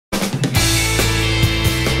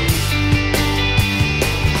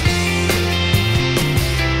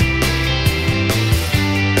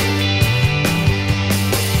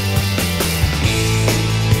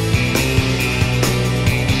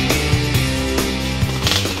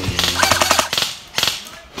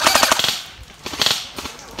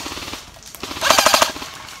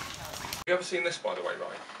seen this, by the way,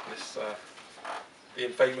 right? This, the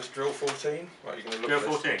infamous Drill 14. Right, you're going to look Drill at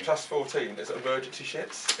this. 14? Task 14 is emergency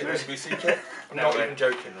shits in Really? SBC kit. I'm No not way. even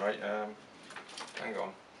joking, right? Hang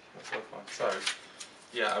on. That's so fine. So,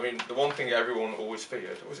 yeah, I mean, the one thing everyone always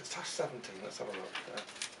feared was it Task 17. Let's have a look.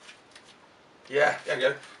 Yeah, there you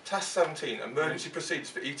go. Task 17, emergency procedures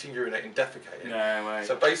for eating, urinating, defecating. No way.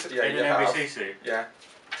 So basically, yeah, in you an have, NBC suit? yeah,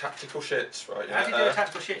 tactical shits, right? How do you do a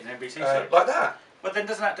tactical shit in an NBC suit? Like that. But then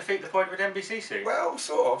doesn't that defeat the point of an NBC suit? Well,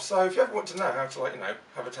 sort of. So if you ever want to know how to, like, you know,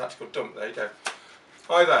 have a tactical dump, there you go.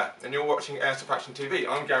 Hi there, and you're watching Airsoft Action TV.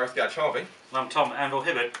 I'm Gareth, Gadge, Harvey. And I'm Tom, Anvil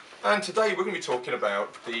Hibberd. And today we're going to be talking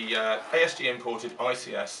about the ASG imported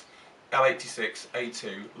ICS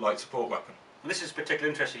L86A2 light support weapon. And this is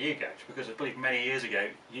particularly interesting to you, Gadge, because I believe many years ago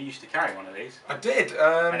you used to carry one of these. I did.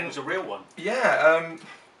 And it was a real one. Yeah,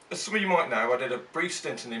 as some of you might know, I did a brief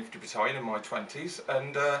stint in the infantry battalion in my 20s,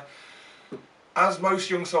 and as most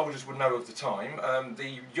young soldiers would know of the time,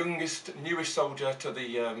 the youngest, newest soldier to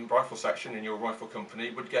the rifle section in your rifle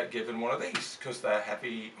company would get given one of these, because they're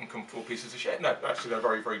heavy, uncomfortable pieces of shit. No, actually they're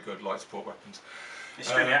very, very good light support weapons.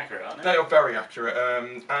 Extremely accurate, aren't they? They are very accurate,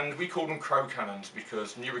 and we called them crow cannons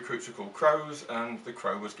because new recruits were called crows, and the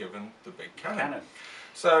crow was given the big cannon.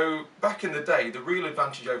 So back in the day, the real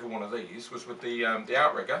advantage over one of these was with the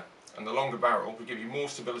outrigger and the longer barrel would give you more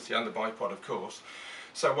stability, and the bipod, of course.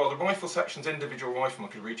 So while the rifle section's individual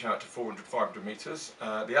rifleman could reach out to 400, 500 metres,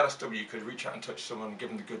 the LSW could reach out and touch someone, give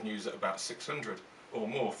them the good news at about 600 or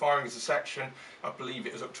more. Firing as a section, I believe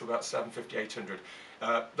it was up to about 750, 800.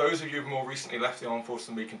 Those of you who have more recently left the armed forces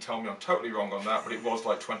than me can tell me I'm totally wrong on that, but it was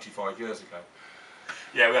like 25 years ago.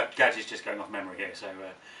 Yeah, well, Gadge is just going off memory here, so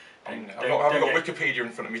I haven't got Wikipedia in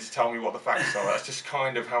front of me to tell me what the facts are. That's just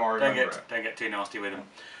kind of how I remember it. Don't get too nasty with them.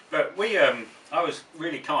 But I was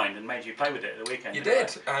really kind and made you play with it at the weekend. You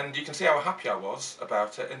did, and you can see how happy I was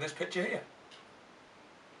about it in this picture here.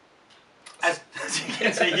 As you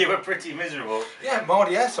can see, you were pretty miserable. Yeah,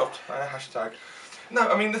 Mardy Airsoft, hashtag. No,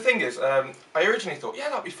 I mean, the thing is, I originally thought, yeah,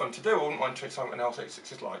 that'd be fun to do, I wouldn't mind trying something an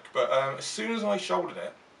L86 is like, but as soon as I shouldered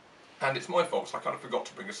it, and it's my fault, so I kind of forgot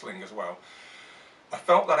to bring a sling as well, I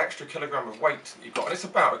felt that extra kilogram of weight that you've got, and it's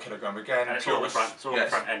about a kilogram again. And it's all on the front, it's all on the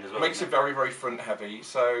front end as well. Makes it very, very front heavy,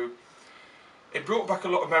 so it brought back a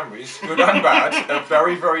lot of memories, good and bad, of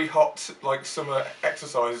very, very hot, like, summer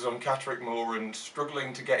exercises on Catterick Moor and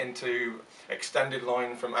struggling to get into extended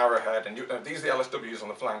line from Arrowhead, and these are the LSWs on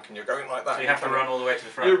the flank, and you're going like that. So you have to run all the way to the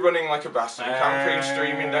front. You're running like a bastard, campaign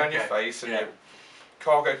streaming down your face, and your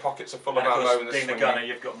cargo pockets are full of ammo. And being the gunner,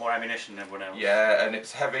 you've got more ammunition than everyone else. Yeah, and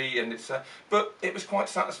it's heavy, and it's but it was quite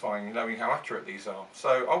satisfying knowing how accurate these are.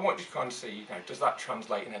 So I wanted to kind of see, you know, does that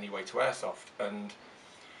translate in any way to airsoft? And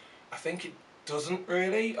I think it doesn't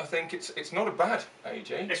really. I think it's not a bad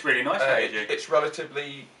AEG. It's really nice AEG. It's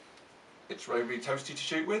relatively toasty to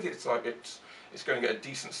shoot with. It's like it's going at a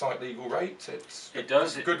decent sight legal rate. It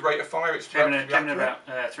does. A good rate of fire. It's came in about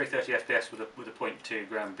 330 FPS with a 0.2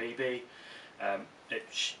 gram BB. It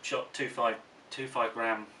shot 2.5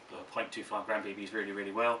 gram, 0.25 gram BBs really,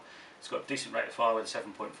 really well. It's got a decent rate of fire with a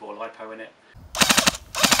 7.4 LiPo in it.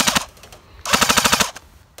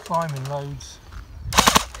 Climbing loads.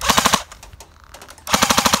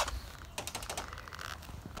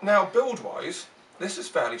 Now, build-wise, this is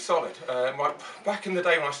fairly solid. Back in the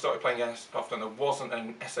day when I started playing Airsoft, and there wasn't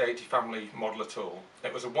an SA80 Family model at all.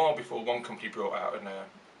 It was a while before one company brought out an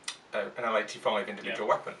L85 individual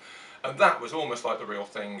weapon. And that was almost like the real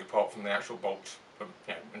thing, apart from the actual bolt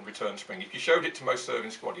and return spring. If you showed it to most serving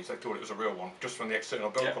squaddies, they thought it was a real one, just from the external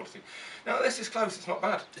build quality. Now this is close, it's not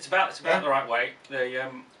bad. It's about the right weight.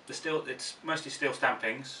 It's mostly steel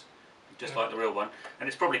stampings, just like the real one, and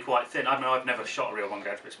it's probably quite thin. I don't know, I've never shot a real one,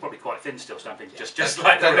 Gadge, but it's probably quite thin steel stampings, just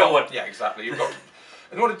like the real one. Yeah, exactly. You've got.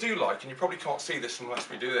 And what I do like, and you probably can't see this unless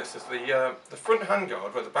we do this, is the front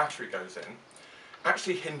handguard where the battery goes in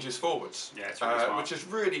actually hinges forwards, it's really smart. Which is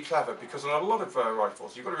really clever, because on a lot of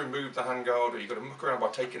rifles you've got to remove the handguard, or you've got to muck around by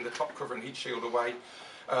taking the top cover and heat shield away.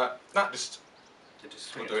 That just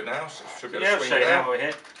we'll do it now. So should be able to swing it out.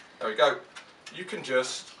 There we go. You can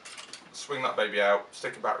just swing that baby out,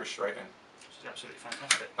 stick a battery straight in. Which is absolutely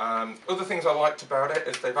fantastic. Other things I liked about it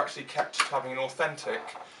is they've actually kept having an authentic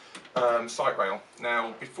sight rail.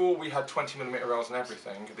 Now, before we had 20mm rails and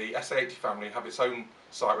everything, the SA80 family have its own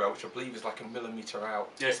sight rail, which I believe is like a millimetre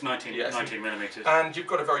out. Yeah, it's 19mm. And you've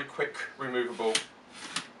got a very quick removable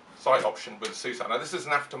sight option with a SUSAT. Now, this is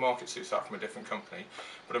an aftermarket SUSAT from a different company,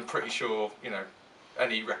 but I'm pretty sure, you know,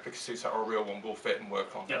 any replica SUSAT or a real one will fit and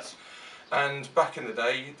work on this. And back in the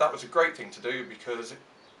day, that was a great thing to do, because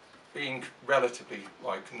being relatively,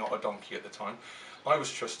 like, not a donkey at the time, I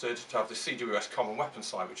was trusted to have the CWS Common Weapon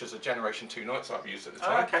Sight, which is a Generation 2 night sight we used at the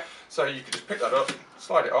time. Oh, okay. So you could just pick that up,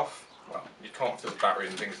 slide it off. Well, you can't if there's a battery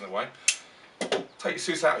and things in the way. Take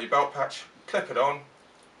your Seuss out of your belt patch, clip it on,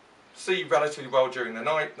 see relatively well during the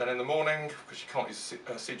night, then in the morning, because you can't use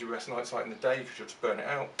a CWS night sight in the day because you'll just burn it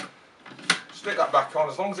out. Stick that back on,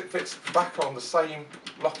 as long as it fits back on the same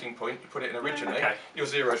locking point you put it in originally, your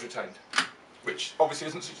zero is retained. Which obviously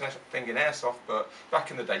isn't such a thing in Airsoft, but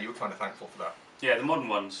back in the day you were kind of thankful for that. Yeah, the modern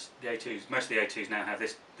ones, the A2s, most of the A2s now have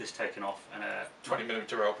this taken off and a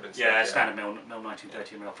 20mm rail put in. Yeah, standard mil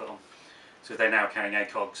 1930 rail put on. So they're now carrying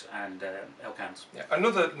ACOGs and LCANs. Yeah.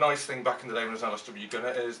 Another nice thing back in the day when I was an LSW gunner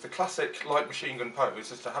is the classic light machine gun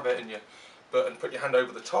pose is to have it in your butt and put your hand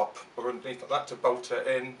over the top or underneath like that to bolt it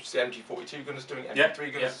in. Just the MG42 gunners doing it,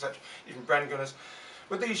 MG3 gunners, etc. Even Bren gunners.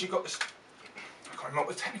 With these you've got this, I can't remember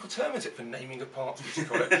what the technical term is it for naming of parts, what you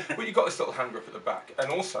call it, but you've got this little hand grip at the back,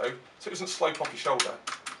 and also, so it doesn't slope off your shoulder.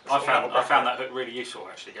 I found that hook really useful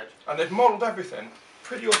actually, Gadge. And they've modelled everything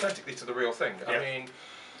pretty authentically to the real thing. Yeah. I mean,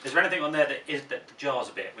 is there anything on there that jars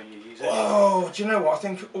a bit when you use it? Oh, do you know what? I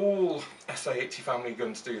think all SA80 Family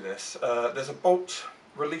guns do this. There's a bolt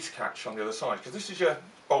release catch on the other side, because this is your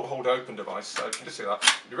bolt hold open device, so you can just see that.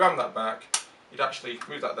 You ram that back, you'd actually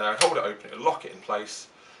move that there, hold it open, it'll lock it in place,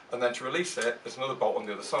 and then to release it, there's another bolt on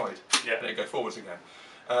the other side, and it'll go forwards again.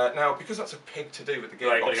 Now, because that's a pig to do with the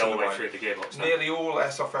gearbox, you've got to go all the way through the gearbox. Nearly all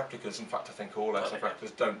Airsoft replicas, in fact I think all Airsoft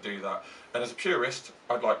replicas don't do that. And as a purist,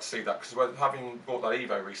 I'd like to see that, because having bought that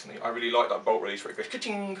Evo recently, I really like that bolt release where it goes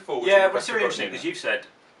ka-ching forwards. Yeah, but it's really interesting, because you've said,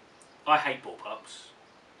 I hate bullpups,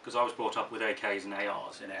 because I was brought up with AKs and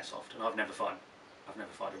ARs in Airsoft, and I've never fired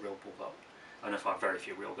a real bullpup. I've never fired very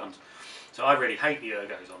few real guns. So I really hate the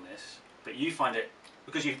ergos on this, but you find it,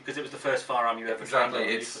 because it was the first firearm you ever trained on,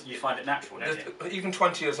 you find it natural, don't you? Even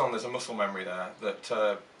 20 years on, there's a muscle memory there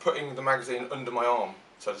that putting the magazine under my arm,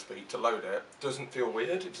 so to speak, to load it, doesn't feel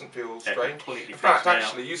weird, it doesn't feel strange. In fact,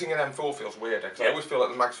 actually, using an M4 feels weirder, because I always feel like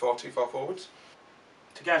the mag's far too far forwards.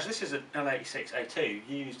 To Gadge, this is an L86A2,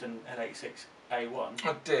 you used an L86A1.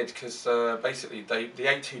 I did, because basically the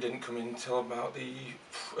A2 didn't come in until about the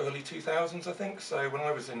early 2000s, I think, so when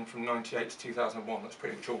I was in from 98 to 2001, that's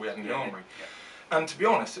pretty much all we had in the armoury. Yeah. And to be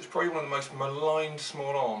honest, it's probably one of the most maligned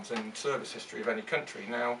small arms in service history of any country.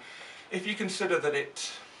 Now, if you consider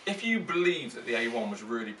that if you believe that the A1 was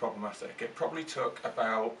really problematic, it probably took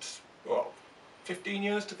about, well, 15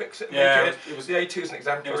 years to fix it. Yeah, it was the A2 is an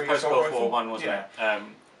exemplary. It was post-Gulf War 1, wasn't it? And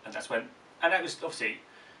that's when, and it was obviously,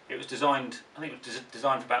 it was designed, I think it was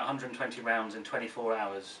designed for about 120 rounds in 24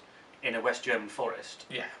 hours in a West German forest.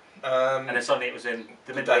 Yeah. And then suddenly it was in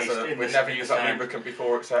the Middle East. We'd never used that lubricant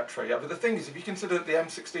before, etc. Yeah, but the thing is, if you consider the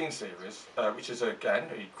M16 series, which is again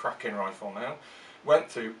a cracking rifle now,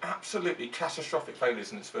 went through absolutely catastrophic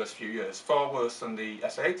failures in its first few years, far worse than the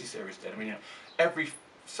SA80 series did. I mean, every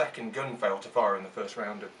second gun failed to fire in the first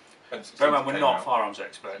round of M16. Bear in mind, we're not firearms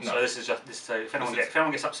experts, so this is just so if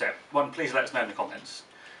anyone gets upset, one, please let us know in the comments,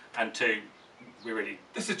 and two,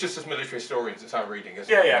 this is just as military historians, it's our reading,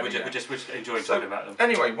 isn't it? Yeah, we're just enjoying talking about them.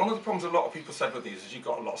 Anyway, one of the problems a lot of people said with these is you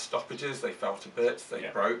got a lot of stoppages, they fell to bits, they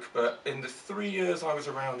broke, but in the 3 years I was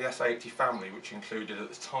around the SA80 family, which included at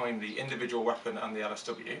the time the individual weapon and the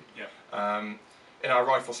LSW, in our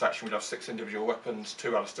rifle section we'd have 6 individual weapons,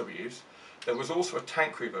 2 LSWs. There was also a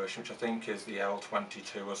tank crew version, which I think is the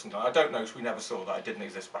L22 or something. I don't know, because we never saw that. It didn't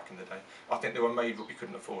exist back in the day. I think they were made, but we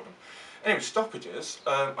couldn't afford them. Anyway, stoppages,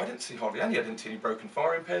 I didn't see hardly any. I didn't see any broken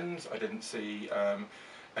firing pins. I didn't see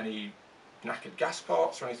any knackered gas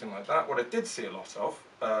parts or anything like that. What I did see a lot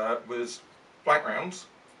of was blank rounds,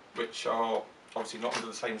 which are obviously not under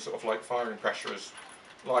the same sort of like firing pressure as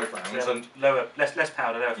live rounds, and less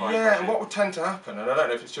powder, lower firing pressure. Yeah, and what would tend to happen, and I don't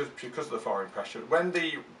know if it's just because of the firing pressure, when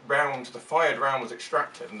the fired round was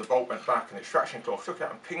extracted and the bolt went back and the extraction cloth took it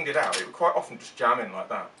out and pinged it out, it would quite often just jam in like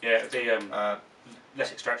that. Yeah, the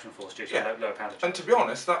less extraction force due to lower powder. And to be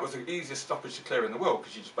honest, that was the easiest stoppage to clear in the world,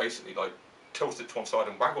 because you just basically like tilted it to one side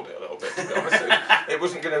and waggled it a little bit, to be honest. It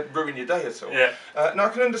wasn't going to ruin your day at all. Yeah. Now I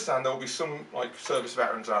can understand there will be some like service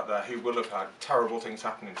veterans out there who will have had terrible things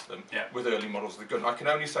happening to them with early models of the gun. I can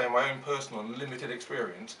only say in my own personal and limited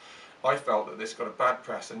experience, I felt that this got a bad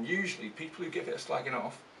press, and usually people who give it a slagging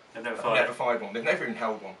off have never fired one. They've never even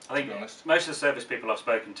held one, to be honest. Most of the service people I've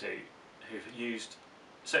spoken to who've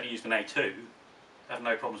certainly used an A2 have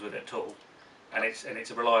no problems with it at all. And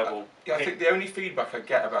it's a reliable. Yeah, I think the only feedback I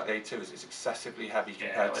get about the A2 is it's excessively heavy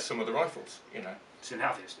compared to some of the rifles. You know, it's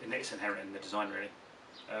inherent in the design,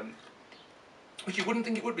 really. Which you wouldn't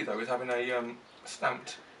think it would be though, with having a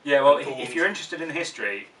stamped. Yeah, well, if you're interested in the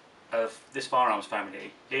history, of this firearms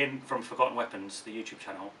family, Ioan from Forgotten Weapons, the YouTube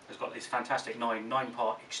channel, has got this fantastic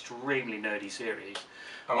nine-part, extremely nerdy series.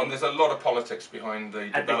 I mean, there's a lot of politics behind the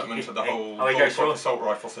development of the whole assault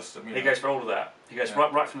rifle system. He goes for all of that. He goes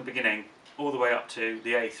right from the beginning, all the way up to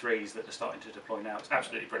the A3s that they're starting to deploy now. It's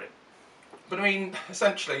absolutely brilliant. But I mean,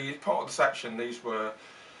 essentially, part of the section, these were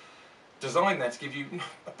designed there to give you...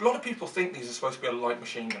 A lot of people think these are supposed to be a light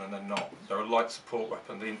machine gun, and they're not. They're a light support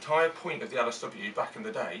weapon. The entire point of the LSW back in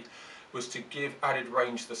the day was to give added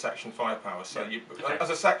range to the section firepower. So as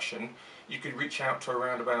a section, you could reach out to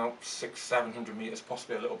around about 600-700 metres,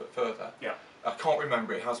 possibly a little bit further. Yeah. I can't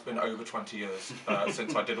remember, it has been over 20 years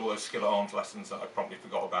since I did all those skill at arms lessons that I probably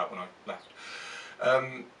forgot about when I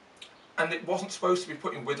left. And it wasn't supposed to be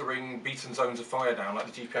putting withering beaten zones of fire down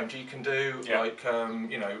like the GPMG can do, like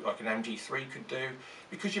you know, like an MG3 could do,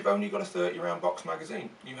 because you've only got a 30-round box magazine.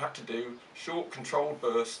 You had to do short, controlled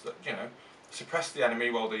bursts that, you know, suppressed the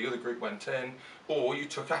enemy while the other group went in, or you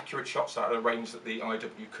took accurate shots out at a range that the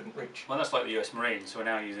IW couldn't reach. Well, that's like the US Marines, who are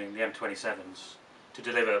now using the M27s to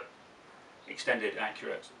deliver extended,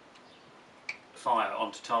 accurate fire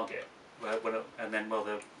onto target, and then while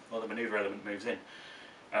the manoeuvre element moves in.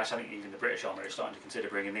 I think even the British Army is starting to consider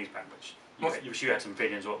bringing these back, which you had some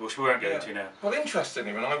opinions of, which we won't get into now. Well,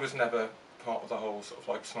 interestingly, when I was never part of the whole sort of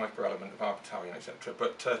like sniper element of our battalion, etc.,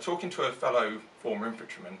 but talking to a fellow former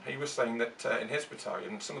infantryman, he was saying that in his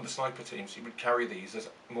battalion, some of the sniper teams, he would carry these as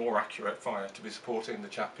more accurate fire to be supporting the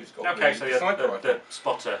chap who's got the sniper rifle. The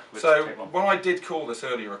spotter. So, well, I did call this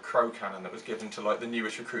earlier a crow cannon that was given to like the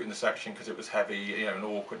newest recruit in the section because it was heavy, you know, and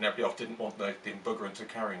awkward, and everybody else didn't want the embuggerance of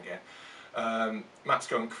carrying it. Matt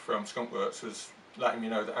Skunk from Skunkworks was letting me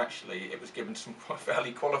know that actually it was given to some quite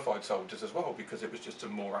fairly qualified soldiers as well, because it was just a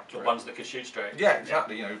more accurate... The ones that could shoot straight. Yeah,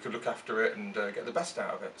 exactly, you know, who could look after it and get the best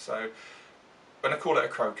out of it. So when I call it a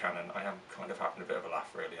crow cannon, I am kind of having a bit of a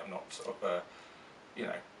laugh, really. I'm not sort of, you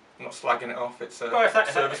know, I'm not slagging it off. It's a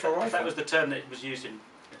serviceable rifle. If that was the term that was used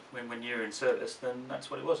when you were in service, then that's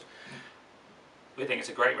what it was. We think it's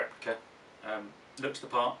a great replica. Looks the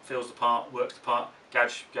part, feels the part, works the part.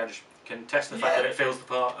 Gadge can test the fact that it feels the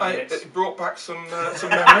part. It brought back some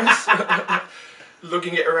memories,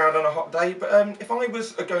 lugging it around on a hot day. But if I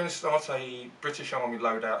was going to start a British Army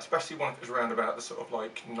loadout, especially one that was around about the sort of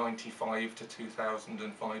like 95 to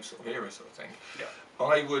 2005 sort of era sort of thing,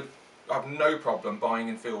 I would have no problem buying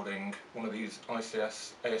and fielding one of these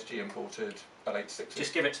ICS ASG imported L86.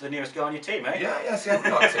 Just give it to the newest guy on your team, eh? Yeah, see, I've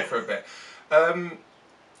liked it for a bit.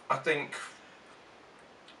 I think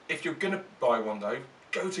if you're going to buy one though,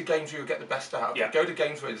 go to games where you'll get the best out of it. Go to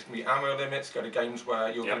games where there's going to be ammo limits, go to games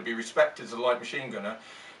where you're going to be respected as a light machine gunner,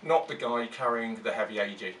 not the guy carrying the heavy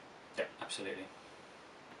AEG. Yeah, absolutely.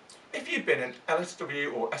 If you've been an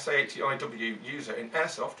LSW or SA80 IW user in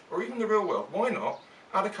Airsoft, or even the real world, why not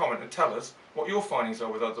add a comment and tell us what your findings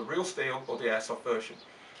are with either the real steel or the Airsoft version.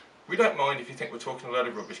 We don't mind if you think we're talking a load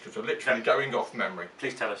of rubbish, because we're literally going off memory.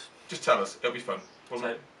 Please tell us. Just tell us, it'll be fun.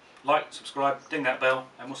 So, like, subscribe, ding that bell,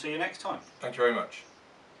 and we'll see you next time. Thank you very much.